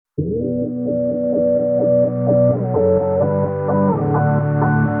Are you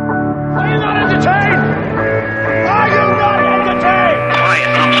not entertained? Are you not entertained? Quiet,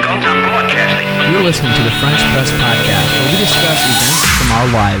 numbskulls, I'm broadcasting. You're listening to the French Press Podcast, where we discuss events from our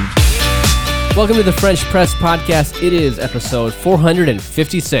lives. Welcome to the French Press Podcast. It is episode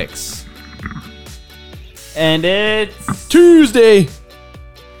 456. And it's Tuesday,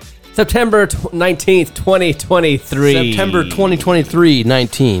 September 19th, 2023. September 2023,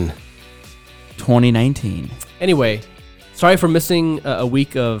 19. 2019. Anyway, sorry for missing a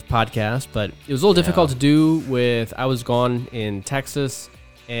week of podcast, but it was a little difficult to do with, I was gone in Texas,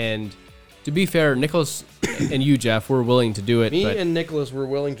 and to be fair, Nicholas and you, Jeff, were willing to do it. Me but and Nicholas were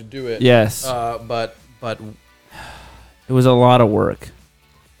willing to do it. Yes. But It was a lot of work.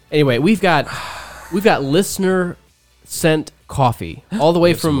 anyway, we've got listener sent coffee all the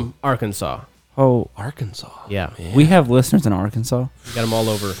way from Arkansas. Oh, Arkansas. Yeah. we have listeners in Arkansas. We got them all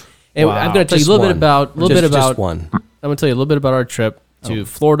over. And Wow. I'm going to tell you a Just little one. bit about Just one. I'm going to tell you a little bit about our trip to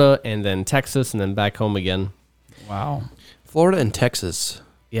Florida and then Texas and then back home again. Wow. Florida and Texas.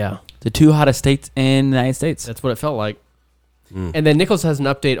 Yeah. The two hottest states in the United States. That's what it felt like. And then Nicholas has an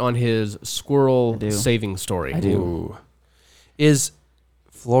update on his squirrel I do. saving story. I do. Ooh. Is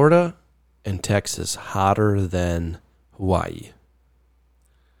Florida and Texas hotter than Hawaii?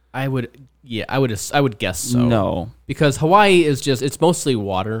 I would guess so. No. Because Hawaii is it's mostly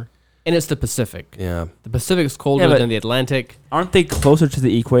water and it's the Pacific. Yeah. The Pacific is colder Yeah, but- than the Atlantic. Aren't they closer to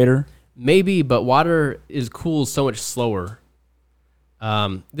the equator? Maybe, but water cools so much slower.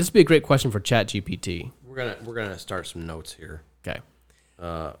 This would be a great question for ChatGPT. We're gonna start some notes here. Okay.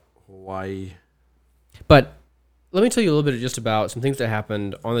 Hawaii. But let me tell you a little bit just about some things that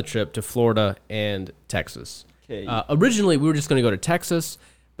happened on the trip to Florida and Texas. Okay. Originally, we were just going to go to Texas,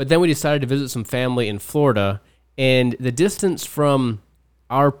 but then we decided to visit some family in Florida. And the distance from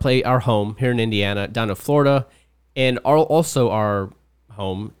our home here in Indiana down to Florida, and also our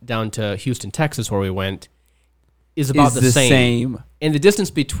home down to Houston, Texas, where we went, is about the same. And the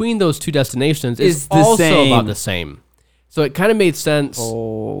distance between those two destinations is the also same. about the same. So it kind of made sense.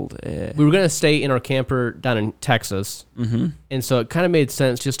 Cold. We were going to stay in our camper down in Texas. Mm-hmm. And so it kind of made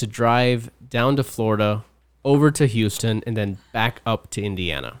sense just to drive down to Florida, over to Houston, and then back up to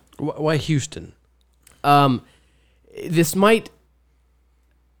Indiana. Why Houston? This might...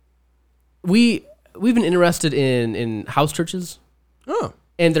 We've been interested in house churches. Oh.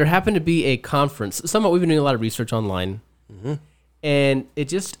 And there happened to be a conference. Somehow we've been doing a lot of research online. Mm-hmm. And it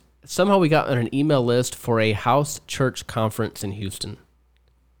just... Somehow we got on an email list for a house church conference in Houston.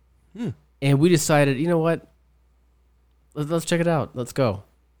 And we decided, you know what? Let's check it out. Let's go.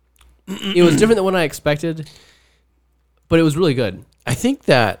 It was different than what I expected, but it was really good. I think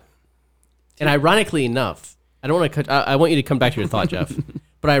that And ironically enough, I want you to come back to your thought, Jeff.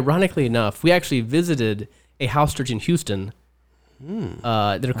 But ironically enough, we actually visited a house church in Houston.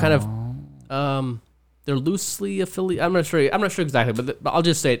 They're kind of... They're loosely affiliated. I'm not sure exactly, but I'll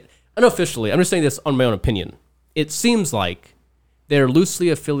just say it unofficially. I'm just saying this on my own opinion. It seems like they're loosely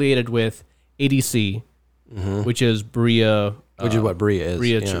affiliated with ADC, which is Berea, which is what Berea is.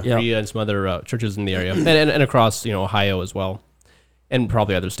 Berea and some other churches in the area, and across Ohio as well, and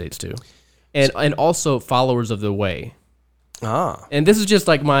probably other states too, and also followers of the Way. And this is just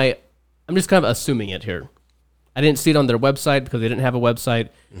like I'm just kind of assuming it here. I didn't see it on their website because they didn't have a website,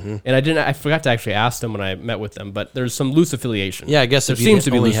 and I forgot to actually ask them when I met with them. But there's some loose affiliation. Yeah, I guess there if you seems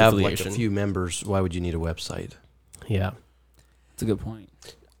to be only loose have affiliation. like a few members, why would you need a website? Yeah. That's a good point.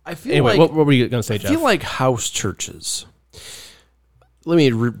 I feel Anyway, like, what were you going to say, I Jeff? feel like house churches. Let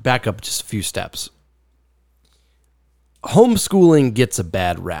me back up just a few steps. Homeschooling gets a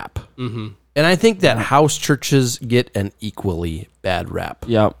bad rap, and I think that house churches get an equally bad rap.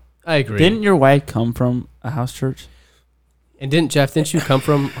 Yep. I agree. Didn't your wife come from a house church? And didn't you come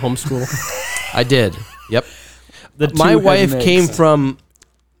from homeschool? I did. Yep. My two wife had came mixed. from.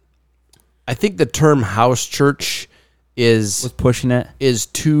 I think the term house church Was pushing it. is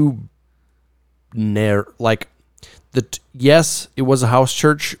too narrow. Like yes, it was a house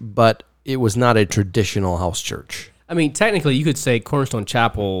church, but it was not a traditional house church. I mean, technically, you could say Cornerstone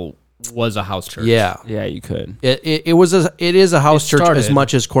Chapel was a house church. Yeah. Yeah, you could. It is a house church as started-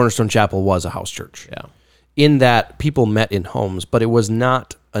 much as Cornerstone Chapel was a house church. Yeah. In that people met in homes, but it was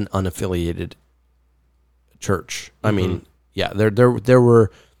not an unaffiliated church. I mean, yeah, there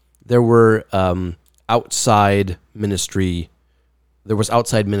were outside ministry. There was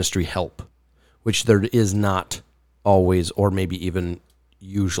outside ministry help, which there is not always, or maybe even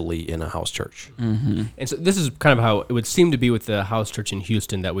usually in a house church. And so this is kind of how it would seem to be with the house church in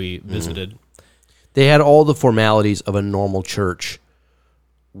Houston that we visited. They had all the formalities of a normal church,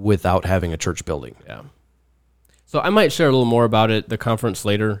 without having a church building. Yeah. So I might share a little more about it, the conference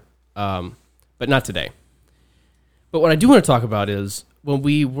later, but not today. But what I do want to talk about is when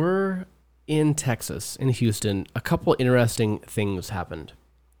we were in Texas, in Houston, a couple interesting things happened.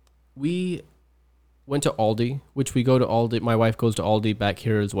 We went to Aldi, which we go to Aldi. My wife goes to Aldi back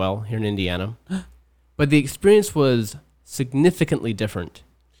here as well, here in Indiana. But the experience was significantly different.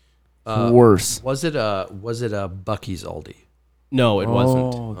 Worse. Was it a Bucky's Aldi? No, it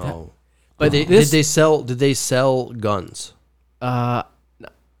wasn't. Oh. But Did they sell guns? Not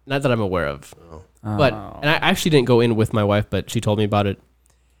that I'm aware of. But and I actually didn't go in with my wife, but she told me about it.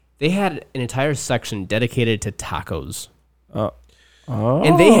 They had an entire section dedicated to tacos.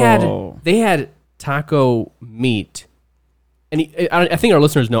 And they had taco meat. And I think our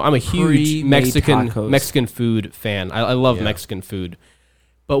listeners know I'm a huge Mexican food fan. I love Mexican food.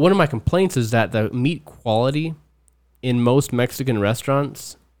 But one of my complaints is that the meat quality in most Mexican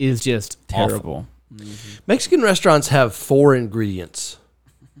restaurants is just terrible. Mexican restaurants have 4 ingredients: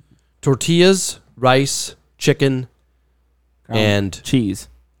 tortillas, rice, chicken, and cheese,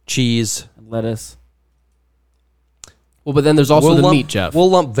 lettuce. Well, but then there's also the meat, Jeff.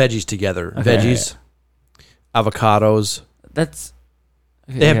 We'll lump veggies together. Okay. Veggies, avocados.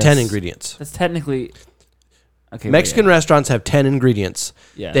 They have 10 ingredients. That's technically... Okay, Mexican restaurants have 10 ingredients.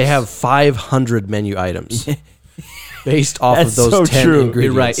 Yes. They have 500 menu items based off of those 10 ingredients.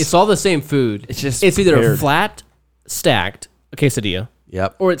 You're right. It's all the same food. It's either a flat, stacked, a quesadilla.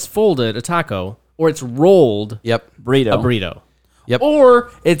 Yep. Or it's folded, a taco. Or it's rolled, Yep. a burrito. Yep.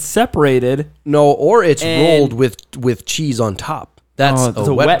 Or it's separated. No, or it's rolled with cheese on top. That's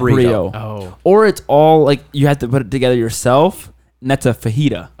a wet burrito. Oh. Or it's all like you have to put it together yourself, and that's a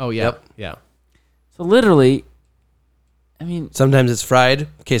fajita. Oh, yeah. Yep. Yeah. So literally, I mean... Sometimes it's fried,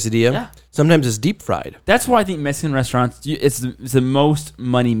 quesadilla. Yeah. Sometimes it's deep fried. That's why I think Mexican restaurants, it's the most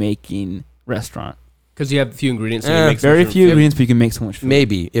money-making restaurant. Because you have a few ingredients. And you make very few ingredients, but you can make so much food.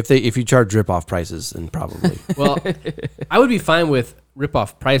 Maybe. If you charge rip-off prices, then probably. Well, I would be fine with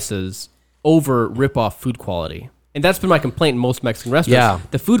rip-off prices over rip-off food quality. And that's been my complaint in most Mexican restaurants. Yeah.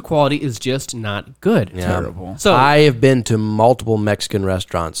 The food quality is just not good. Yeah. Terrible. So I have been to multiple Mexican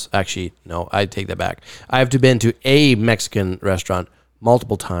restaurants. Actually, no, I take that back. I have been to a Mexican restaurant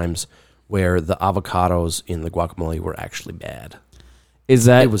multiple times where the avocados in the guacamole were actually bad. Is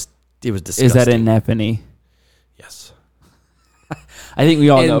that... It was disgusting. Is that in Napanee? Yes. I think we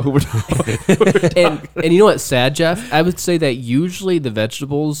all know who we're talking about. And you know what's sad, Jeff? I would say that usually the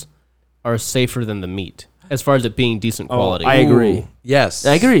vegetables are safer than the meat as far as it being decent quality. I agree. Yes.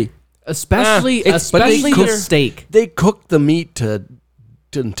 I agree. Especially but they cook steak. They cook the meat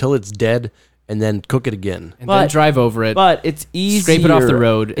until it's dead and then cook it again. And then drive over it. But it's easier. Scrape it off the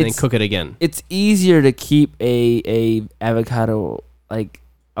road and then cook it again. It's easier to keep a avocado like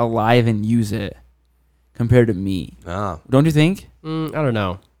alive and use it compared to meat. Don't you think? I don't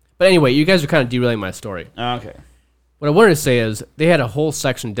know. But anyway, you guys are kind of derailing my story. Okay. What I wanted to say is they had a whole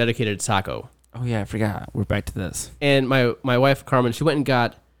section dedicated to taco. Oh, yeah, I forgot. We're back to this. And my wife, Carmen, she went and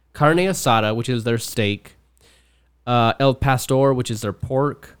got carne asada, which is their steak, el pastor, which is their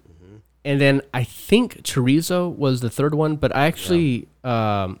pork, and then I think chorizo was the third one, but I actually,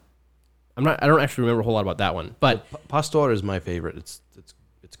 I don't actually remember a whole lot about that one. But pastor is my favorite.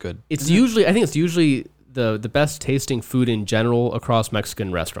 It's good. It's usually, I think it's usually the best tasting food in general across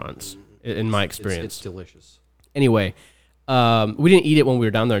Mexican restaurants, in my experience. It's delicious. Anyway, we didn't eat it when we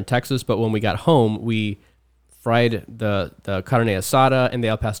were down there in Texas, but when we got home, we fried the carne asada and the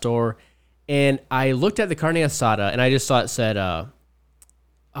al pastor, and I looked at the carne asada and I just saw it said,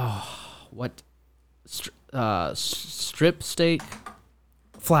 strip steak,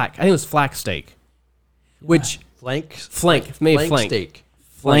 flank. I think it was flank steak, which flank steak.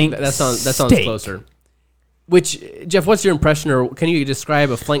 Flank. That sounds closer. Which, Jeff, what's your impression, or can you describe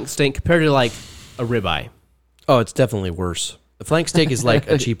a flank steak compared to like a ribeye? Oh, it's definitely worse. The flank steak is like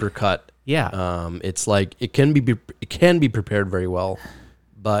a cheaper cut. Yeah. It's like it can be prepared very well,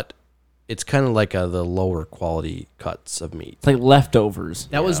 but it's kind of like the lower quality cuts of meat. It's like leftovers.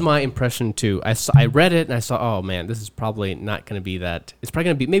 That was my impression too. I read it and I saw, oh man, this is probably not going to be that. It's probably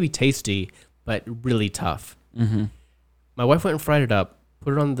going to be maybe tasty, but really tough. Mm-hmm. My wife went and fried it up,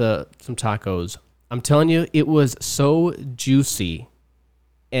 put it on some tacos. I'm telling you, it was so juicy,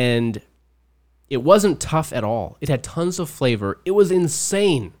 and it wasn't tough at all. It had tons of flavor. It was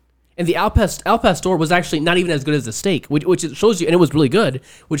insane. And the al pastor was actually not even as good as the steak, which it shows you, and it was really good,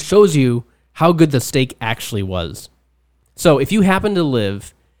 which shows you how good the steak actually was. So if you happen to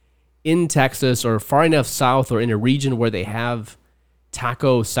live in Texas or far enough south or in a region where they have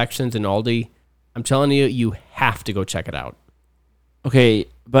taco sections in Aldi, I'm telling you, you have to go check it out. Okay,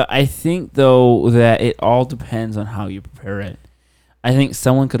 but I think though that it all depends on how you prepare it. I think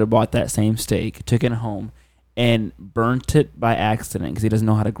someone could have bought that same steak, took it home, and burnt it by accident because he doesn't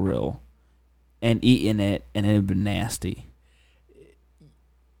know how to grill, and eaten it, and it would be nasty.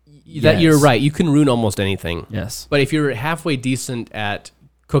 That you're right. You can ruin almost anything. Yes. But if you're halfway decent at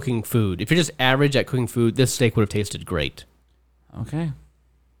cooking food, if you're just average at cooking food, this steak would have tasted great. Okay.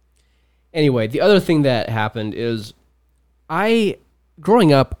 Anyway, the other thing that happened is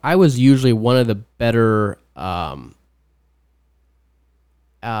growing up, I was usually one of the better,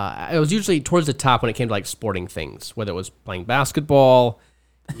 I was usually towards the top when it came to like sporting things, whether it was playing basketball,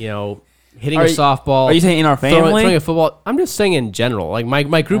 hitting a softball. Are you saying in our family? Throwing a football. I'm just saying in general. Like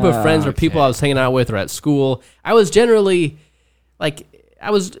my group of friends or people I was hanging out with or at school, I was generally I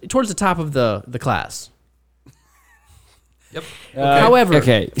was towards the top of the class. Yep. However,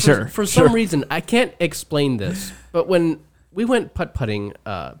 for sure. some reason, I can't explain this, but when we went putt-putting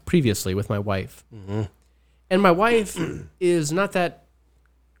previously with my wife, and my wife is not that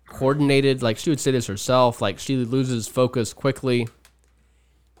coordinated, like she would say this herself, like she loses focus quickly,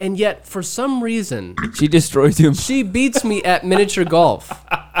 and yet for some reason, She destroys you. she beats me at miniature golf.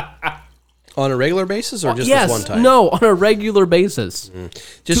 On a regular basis or just Yes, this one time? no, on a regular basis.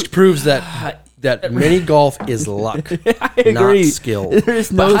 Just proves that mini golf is luck, I agree. not skill.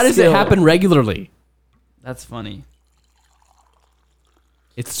 There's But no how does it skill. happen regularly? That's funny.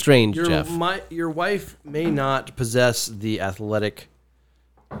 It's strange, Jeff. Your wife may not possess the athletic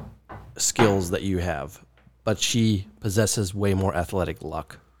skills that you have, but she possesses way more athletic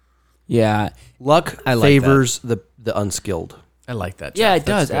luck. Yeah. Luck I like favors the unskilled. I like that. Yeah, Jeff. it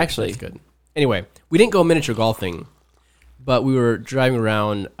does, That's good. actually. That's good. Anyway, we didn't go miniature golfing, but we were driving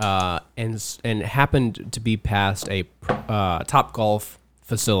around and happened to be past a Top Golf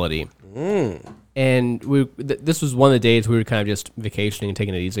facility. And this was one of the days we were kind of just vacationing and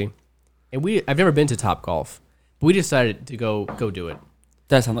taking it easy. And I've never been to Top Golf, but we decided to go do it.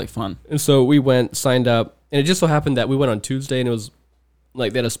 That sounds like fun. And so we went, signed up, and it just so happened that we went on Tuesday, and it was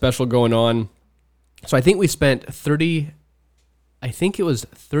like they had a special going on. So I think we spent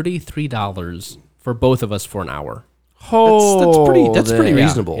 $33 for both of us for an hour. That's pretty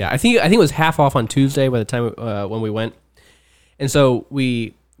reasonable. Yeah, I think it was half off on Tuesday by the time when we went. And so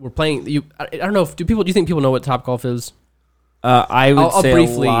we were playing. I don't know. Do you think people know what Top Golf is? I would I'll say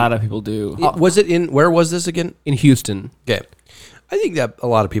briefly- a lot of people do. Was it in? Where was this again? In Houston. Okay, I think that a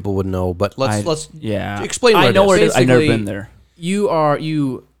lot of people would know, but let's Yeah. explain. What I know it where is. it is. I've never Basically, been there.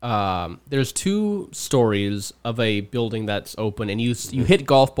 There's 2 stories of a building that's open, and you hit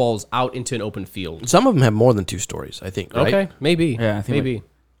golf balls out into an open field. Some of them have more than 2 stories, I think. Right? Okay, maybe. Yeah, I think maybe.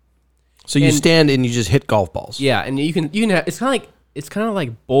 So you And- stand and you just hit golf balls. Yeah, and you can have, it's kind of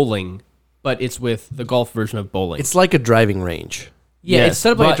like bowling, but it's with the golf version of bowling. It's like a driving range. Yeah, Yes, it's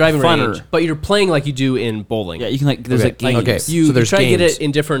set up like a but driving funner. range, but you're playing like you do in bowling. Yeah, you can there's Okay, games. okay. You, So there's you try to get games. it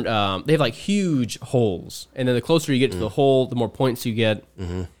in different. They have like huge holes, and then the closer you get to the hole, the more points you get.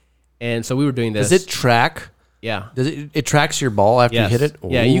 And so we were doing this. Does it track? Yeah. Does it tracks your ball after Yes. you hit it?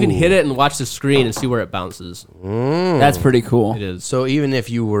 Yeah, you can Ooh. hit it and watch the screen and see where it bounces. That's pretty cool. It is. So even if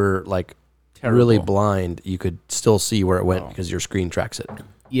you were like really blind, you could still see where it went because your screen tracks it.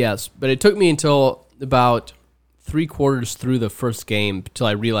 Yes, but it took me until about 3/4 through the first game till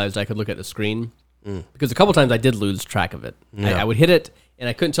I realized I could look at the screen. Because a couple times I did lose track of it. Yeah. I would hit it, and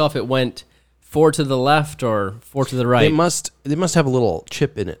I couldn't tell if it went 4 to the left or 4 to the right. They must have a little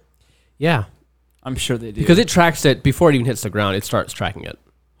chip in it. Yeah, I'm sure they do. because it tracks it before it even hits the ground. It starts tracking it.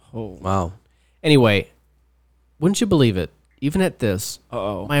 Wow. Anyway, wouldn't you believe it? Even at this,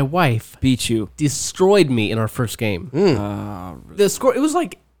 Uh-oh. my wife Beat you. destroyed me in our first game. The score, it was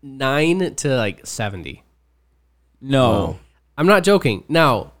like 9 to like 70. No. I'm not joking.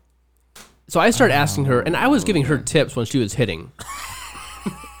 Now, so I started asking her, and I was giving her tips when she was hitting.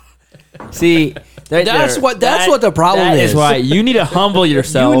 See, That's what the problem that is. is why you need to humble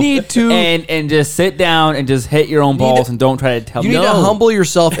yourself. You need to- and just sit down and just hit your own balls and don't try to tell You me. need to humble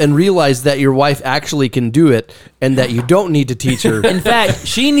yourself and realize that your wife actually can do it and that you don't need to teach her. In fact,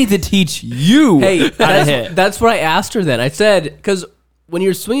 she needs to teach you Hey, how to that's, hit. that's what I asked her then. I said, because when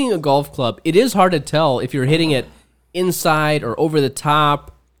you're swinging a golf club, it is hard to tell if you're hitting it inside or over the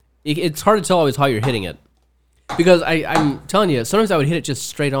top. It's hard to tell always how you're hitting it. Because I'm telling you, sometimes I would hit it just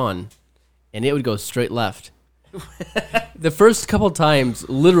straight on, and it would go straight left. The first couple times,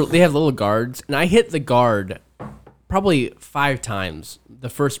 literally, they have little guards, and I hit the guard probably 5 times. The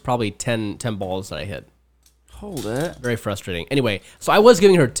first probably 10 balls that I hit. Hold it. Very frustrating. Anyway, so I was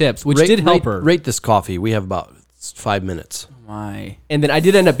giving her tips, which did help her. Rate this coffee. We have about 5 minutes. My. And then I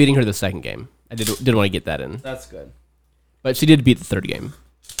did end up beating her the second game. I did want to get that in. That's good. But she did beat the third game.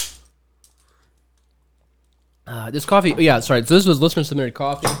 This coffee, sorry. So this was listener submitted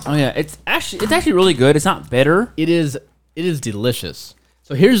coffee. Oh yeah, it's actually really good. It's not bitter. It is delicious.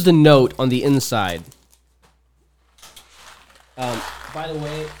 So here's the note on the inside. By the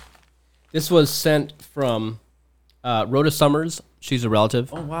way, this was sent from Rhoda Summers. She's a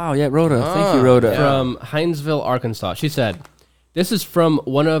relative. Oh wow, yeah, Rhoda. Thank you, Rhoda. From Hinesville, Arkansas. She said, "This is from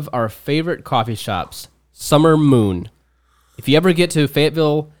one of our favorite coffee shops, Summer Moon. If you ever get to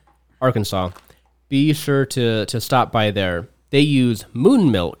Fayetteville, Arkansas, be sure to stop by there. They use moon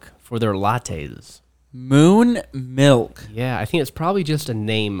milk for their lattes." Moon milk. Yeah, I think it's probably just a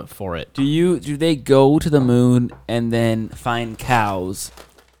name for it. Do they go to the moon and then find cows,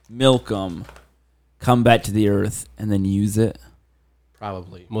 milk them, come back to the earth, and then use it?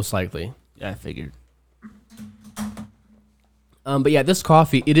 Probably. Most likely. Yeah, I figured. But yeah, this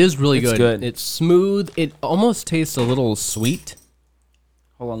coffee, it is really It's good. good. It's smooth. It almost tastes a little sweet,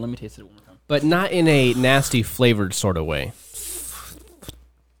 Hold on, let me taste it one more time. but not in a nasty flavored sort of way.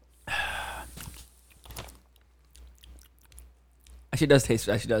 Actually,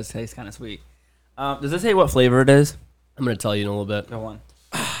 it does taste kind of sweet. Does it say what flavor it is? I'm going to tell you in a little bit. Go on.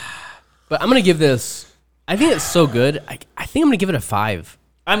 But I'm going to give this, I think it's so good. I think I'm going to give it a 5.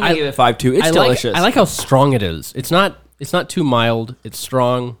 I'm gonna give it 5 too. It's delicious. I like how strong it is. It's not too mild. It's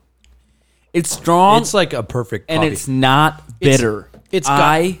strong. It's strong. It's like a perfect coffee. and it's not bitter. It's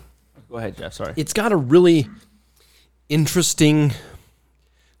got- Go ahead, Jeff. Sorry. It's got a really interesting,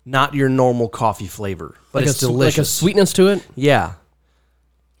 not your normal coffee flavor, but it's delicious. Like a sweetness to it. Yeah,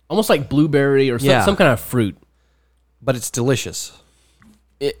 Almost like blueberry or some kind of fruit. but it's delicious.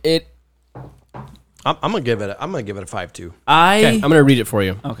 It I'm gonna give it. I'm gonna give it a 5 too. Okay, I'm going to read it for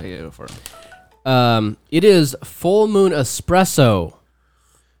you. Okay, go for it. It is Full Moon Espresso.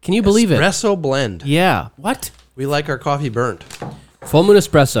 Can you believe it? Espresso blend. Yeah. What? We like our coffee burnt. Full Moon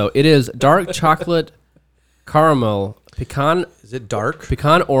Espresso. It is dark chocolate caramel, pecan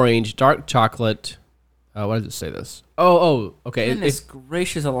orange, dark chocolate. What does it say this? Oh, okay. Goodness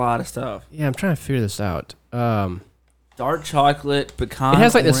gracious, a lot of stuff. Yeah, I'm trying to figure this out. Dark chocolate, pecan. It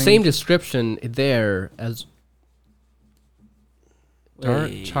has like the orange. same description there as dark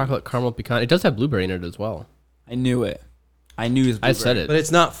Wait. chocolate caramel pecan. It does have blueberry in it as well. I knew it. I knew it was I said blueberry. it. But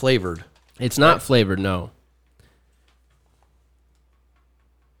it's not flavored. It's not flavored, no.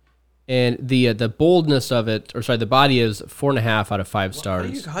 And the boldness of it, or sorry, the body is 4.5 out of 5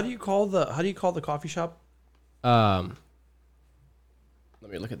 stars. How do you call the coffee shop? Let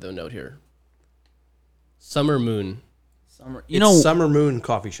me look at the note here. Summer Moon. It's Summer Moon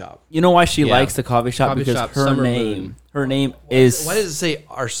Coffee Shop. You know why she Yeah. likes the coffee shop? Coffee Because shop, her Summer name. Moon. Her name is. Why does it say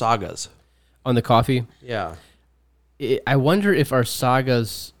Arsagas? On the coffee. Yeah. I wonder if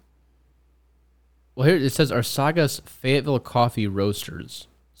Arsagas. Well, here it says Arsagas Fayetteville Coffee Roasters.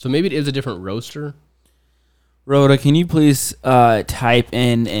 So maybe it is a different roaster. Rhoda, can you please type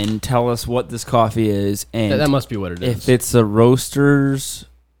in and tell us what this coffee is and That must be what it is. if it's the roasters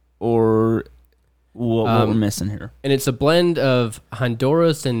or what we're missing here? And it's a blend of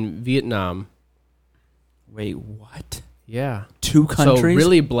Honduras and Vietnam. Wait, what? Yeah. 2 countries? So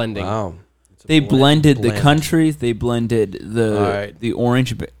really blending. Wow. It's a They blended the blend. countries. They blended the Alright. the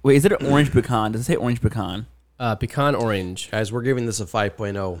orange. Wait, is it an orange pecan? Does it say orange pecan? Pecan orange. Guys, we're giving this a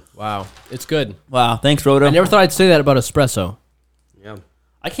 5.0. Wow. It's good. Wow, thanks, Rhoda. I never thought I'd say that about espresso. Yeah.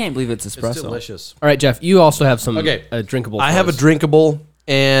 I can't believe it's espresso. It's delicious. All right, Jeff, you also have some Okay. drinkable. I for have a us. drinkable,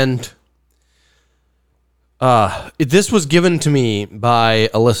 and this was given to me by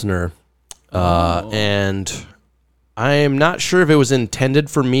a listener, and I am not sure if it was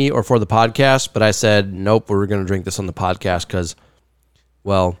intended for me or for the podcast, but I said, nope, we're going to drink this on the podcast because,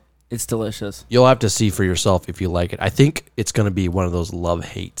 well, It's delicious. you'll have to see for yourself if you like it. I think it's going to be one of those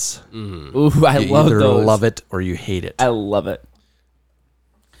love-hates. Ooh, I You love either those. love it or you hate it. I love it.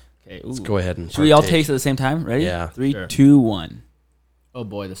 Okay, Let's go ahead and Should we all partake. taste at the same time? Ready? Yeah. 3, Sure. 2, 1. Oh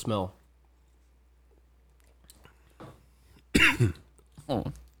boy, the smell. Oh.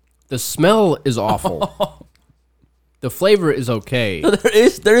 The smell is awful. The flavor is okay.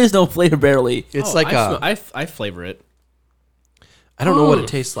 there is no flavor barely. It's Oh, like I flavor it. I don't know what it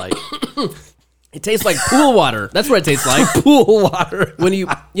tastes like. It tastes like pool water. That's what it tastes like. Pool water. When you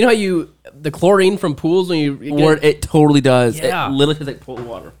know how the chlorine from pools when you get It totally does. Yeah. It literally tastes like pool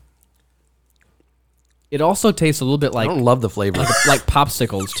water. it also tastes a little bit I like don't love the flavor. like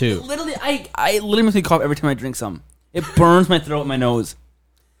popsicles too. Literally, I literally makes me cough every time I drink some. It burns my throat and my nose.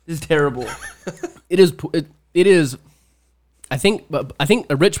 This is terrible. It is. I think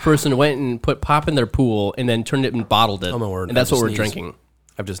a rich person went and put pop in their pool and then turned it and bottled it. Oh, my word. And that's I what we're just sneezed. drinking.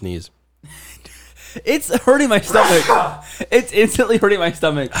 I've just sneezed. It's hurting my stomach. It's instantly hurting my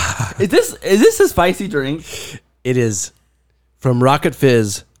stomach. Is this a spicy drink? It is from Rocket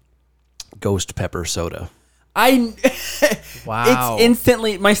Fizz Ghost Pepper Soda. Wow. It's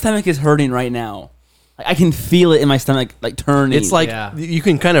instantly, my stomach is hurting right now. I can feel it in my stomach, like turning. It's like you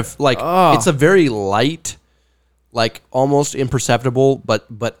can kind of like it's a very light, like almost imperceptible, but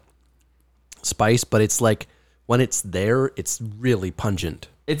spice. But it's like when it's there, it's really pungent.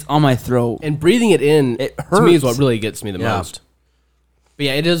 it's on my throat. And breathing it in, It to me, is hurts. what really gets me the Yeah. most. But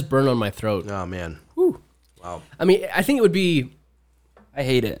yeah, it does burn on my throat. Oh man, wow. I mean, I think it would be I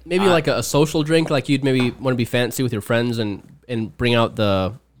hate it. maybe like a social drink, like you'd maybe want to be fancy with your friends and bring out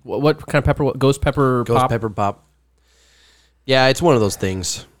the what kind of pepper? What, ghost pepper Ghost pop? Pepper Pop. Yeah, it's one of those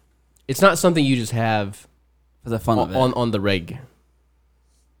things. It's not something you just have For the fun of it. on the reg.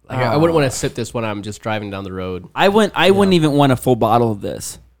 Like I wouldn't want to sip this when I'm just driving down the road. I wouldn't even want a full bottle of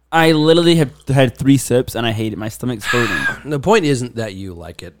this. I literally have had 3 sips and I hate it. My stomach's hurting. The point isn't that you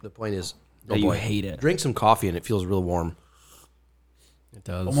like it. The point is That you hate it. Drink some coffee and it feels real warm. It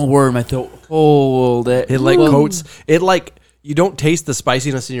does. Oh my word, my throat cold. It like coats. It like you don't taste the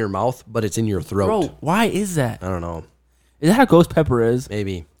spiciness in your mouth, but it's in your throat. Bro, why is that? I don't know. Is that how ghost pepper is?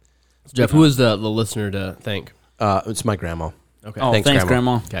 Maybe. Jeff, who is the listener to thank? It's my grandma. Okay. Oh, Thanks, thanks,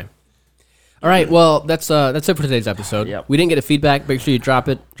 Grandma. Grandma. Okay. All right. Well, that's it for today's episode. Yep. We didn't get a feedback. Make sure you drop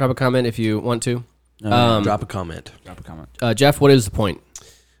it. Drop a comment if you want to. Drop a comment. Drop a comment. Jeff, what is the point?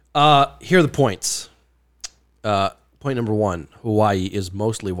 Here are the points. Point number 1, Hawaii is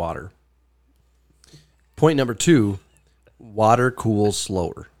mostly water. Point number 2, water cools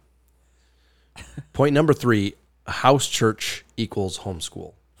slower. Point number 3, a house church equals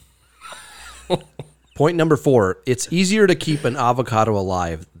homeschool. Point number 4, it's easier to keep an avocado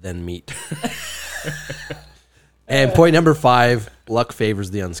alive than meat. And point number 5, luck favors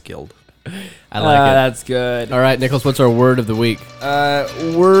the unskilled. I like it. That's good. All right, Nicholas, what's our word of the week?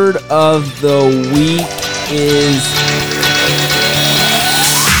 Word of the week is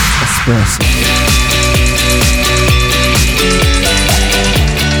espresso.